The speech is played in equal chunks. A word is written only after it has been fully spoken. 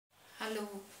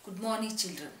Hello, good morning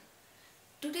children.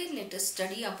 Today let us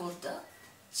study about the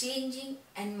changing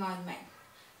environment.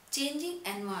 Changing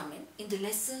environment in the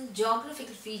lesson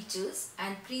Geographical Features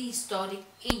and Prehistoric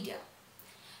India.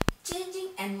 Changing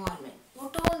environment.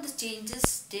 What all the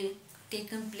changes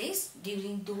taken place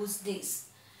during those days?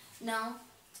 Now,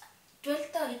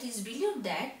 it is believed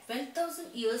that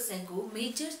 12,000 years ago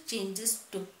major changes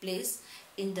took place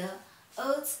in the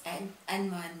Earth's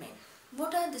environment.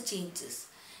 What are the changes?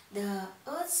 The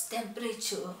Earth's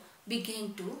temperature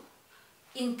began to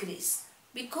increase.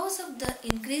 Because of the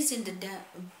increase in the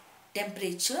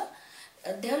temperature,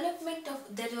 there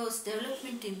was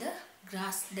development in the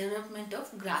development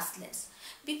of grasslands.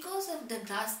 Because of the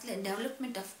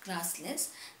development of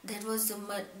grasslands, there was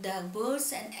the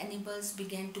birds and animals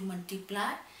began to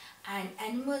multiply, and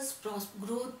animals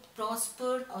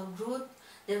prospered or growth.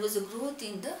 There was a growth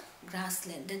in the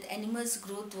grassland. That animals'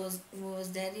 growth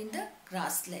was there in the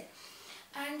grassland.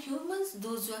 And humans,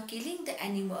 those who are killing the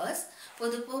animals for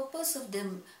the purpose of their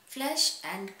flesh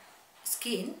and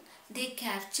skin, they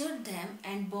captured them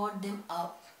and bought them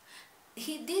up.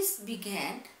 This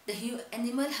began the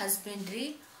animal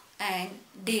husbandry and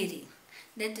dairy.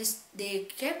 That is, they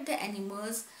kept the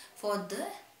animals for the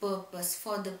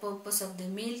purpose of the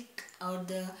milk or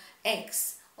the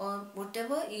eggs or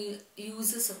whatever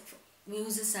uses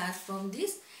are from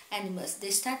these animals.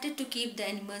 They started to keep the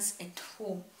animals at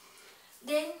home.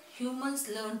 Then humans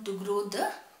learned to grow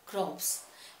the crops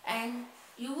and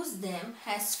use them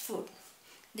as food.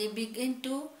 They began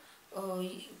to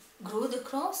grow the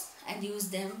crops and use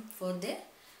them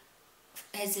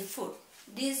as a food.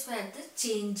 These were the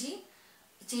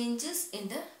changes in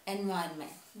the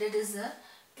environment. That is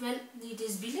it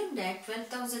is believed that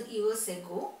 12,000 years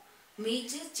ago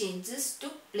major changes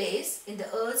took place in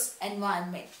the Earth's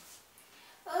environment.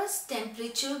 Earth's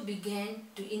temperature began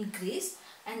to increase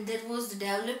and there was the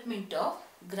development of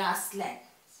grasslands.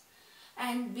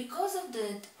 And because of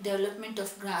the development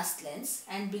of grasslands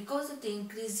and because of the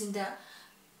increase in the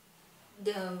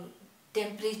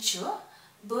temperature,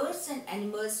 birds and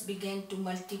animals began to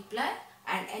multiply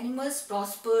and animals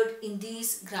prospered in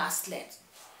these grasslands.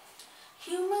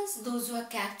 Humans, those who are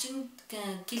killing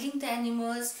the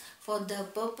animals for the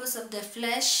purpose of their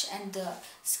flesh and the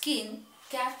skin,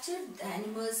 captured the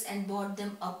animals and bought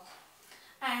them up.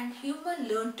 And humans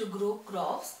learned to grow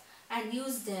crops and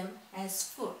use them as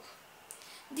food.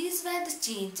 These were the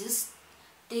changes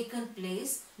taken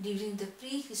place during the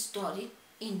prehistoric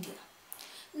India.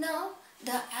 Now,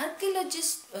 the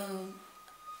archaeologists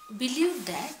believe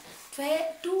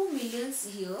that 2 million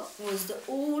years was the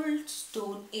old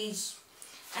Stone Age,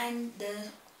 and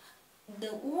the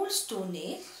old Stone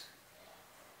Age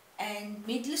and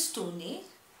middle Stone Age,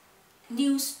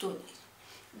 new Stone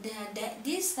Age.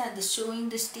 These are showing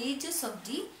the stages of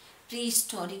the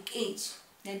prehistoric age.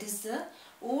 That is the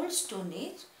old Stone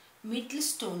Age, middle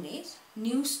Stone Age,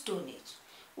 new Stone Age.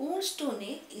 Old Stone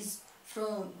Age is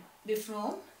from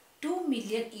 2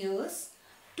 million years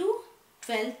to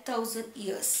 12,000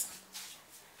 years.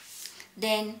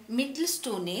 Then middle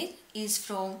Stone Age is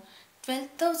from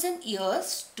 12,000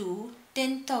 years to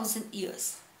 10,000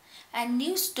 years. And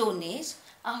new Stone Age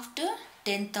after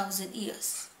 10,000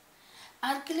 years.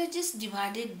 Archaeologists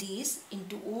divided these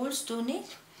into old Stone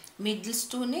Age, middle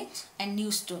Stone Age and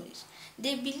new Stone Age.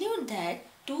 They believe that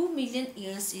 2 million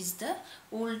years is the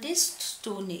oldest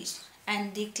Stone Age,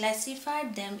 and they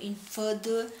classified them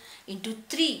further into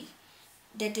 3.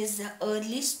 That is the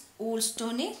earliest Old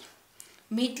Stone Age,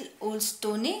 Middle Old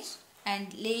Stone Age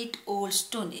and Late Old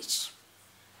Stone Age.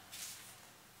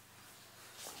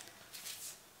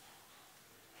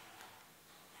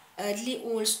 Early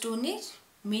Old Stone Age,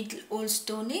 Middle Old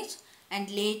Stone Age and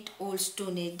Late Old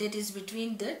Stone Age. That is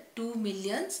between the 2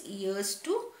 million years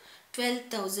to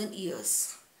 12,000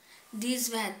 years.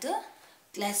 These were the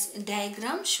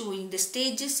diagram showing the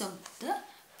stages of the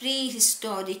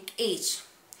prehistoric age.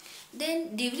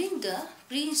 Then during the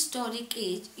prehistoric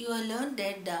age, you have learned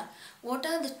that what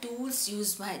are the tools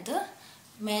used by the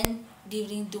men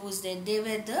during those days. They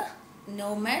were the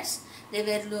nomads. They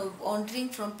were wandering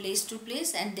from place to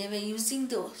place and they were using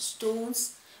the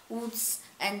stones, woods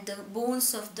and the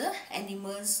bones of the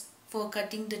animals for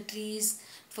cutting the trees,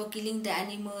 for killing the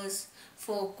animals,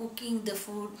 for cooking the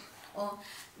food.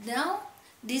 Now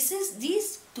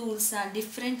these tools are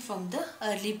different from the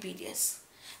early periods.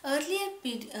 Earlier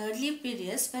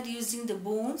periods were using the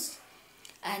bones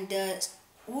and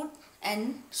wood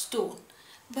and stone.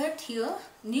 But here,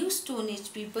 new Stone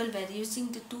Age people were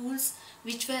using the tools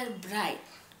which were bright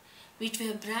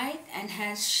and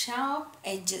had sharp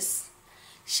edges.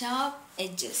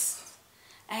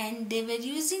 and they were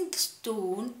using the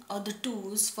stone or the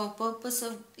tools for purpose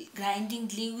of grinding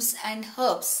leaves and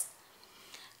herbs.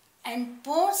 And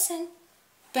pots and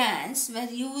pans were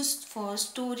used for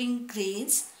storing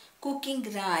grains, cooking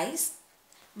rice,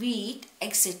 wheat,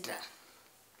 etc.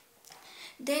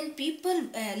 Then people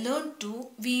learned to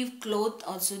weave cloth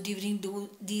also during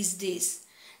these days.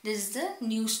 This is the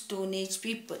New Stone Age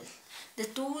people. The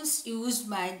tools used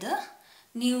by the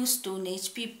New Stone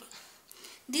Age people.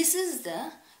 This is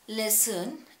the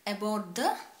lesson about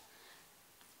the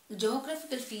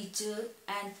geographical feature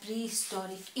and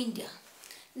prehistoric India.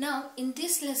 Now in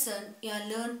this lesson you have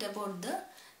learnt about the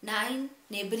 9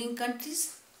 neighboring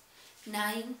countries,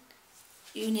 9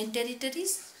 union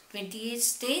territories, 28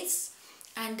 states,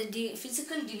 and the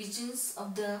physical divisions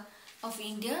of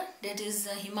India, that is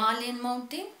the Himalayan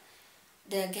mountain,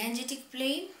 the Gangetic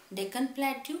plain, Deccan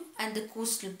plateau, and the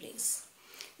coastal plains.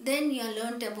 Then you have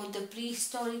learnt about the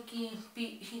prehistoric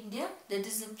India, that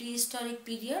is the prehistoric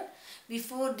period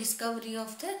before discovery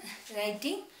of the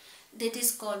writing, that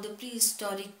is called the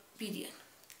prehistoric period.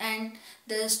 And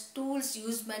the tools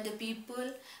used by the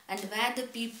people and where the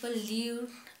people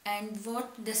lived and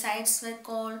what the sites were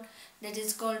called, that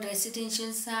is called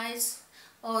residential sites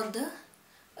or the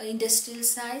industrial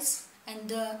sites, and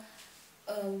the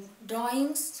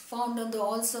drawings found on the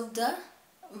walls of the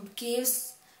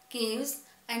caves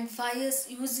and fires.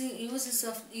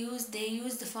 They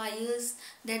used the fires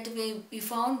that we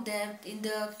found there in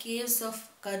the caves of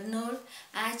Kurnool.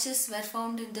 Ashes were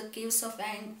found in the caves of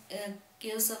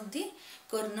the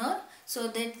Kurnool, so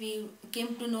that we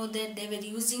came to know that they were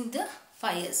using the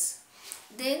fires.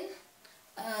 Then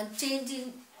changes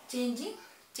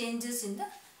in the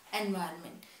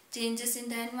environment. Changes in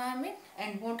the environment,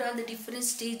 and what are the different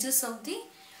stages of the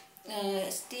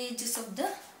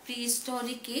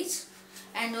prehistoric age,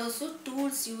 and also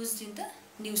tools used in the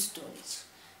New Stone Age.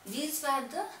 These were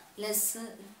the lesson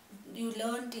you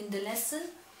learnt in the lesson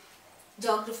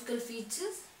geographical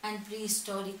features and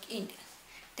prehistoric India.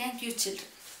 Thank you, children.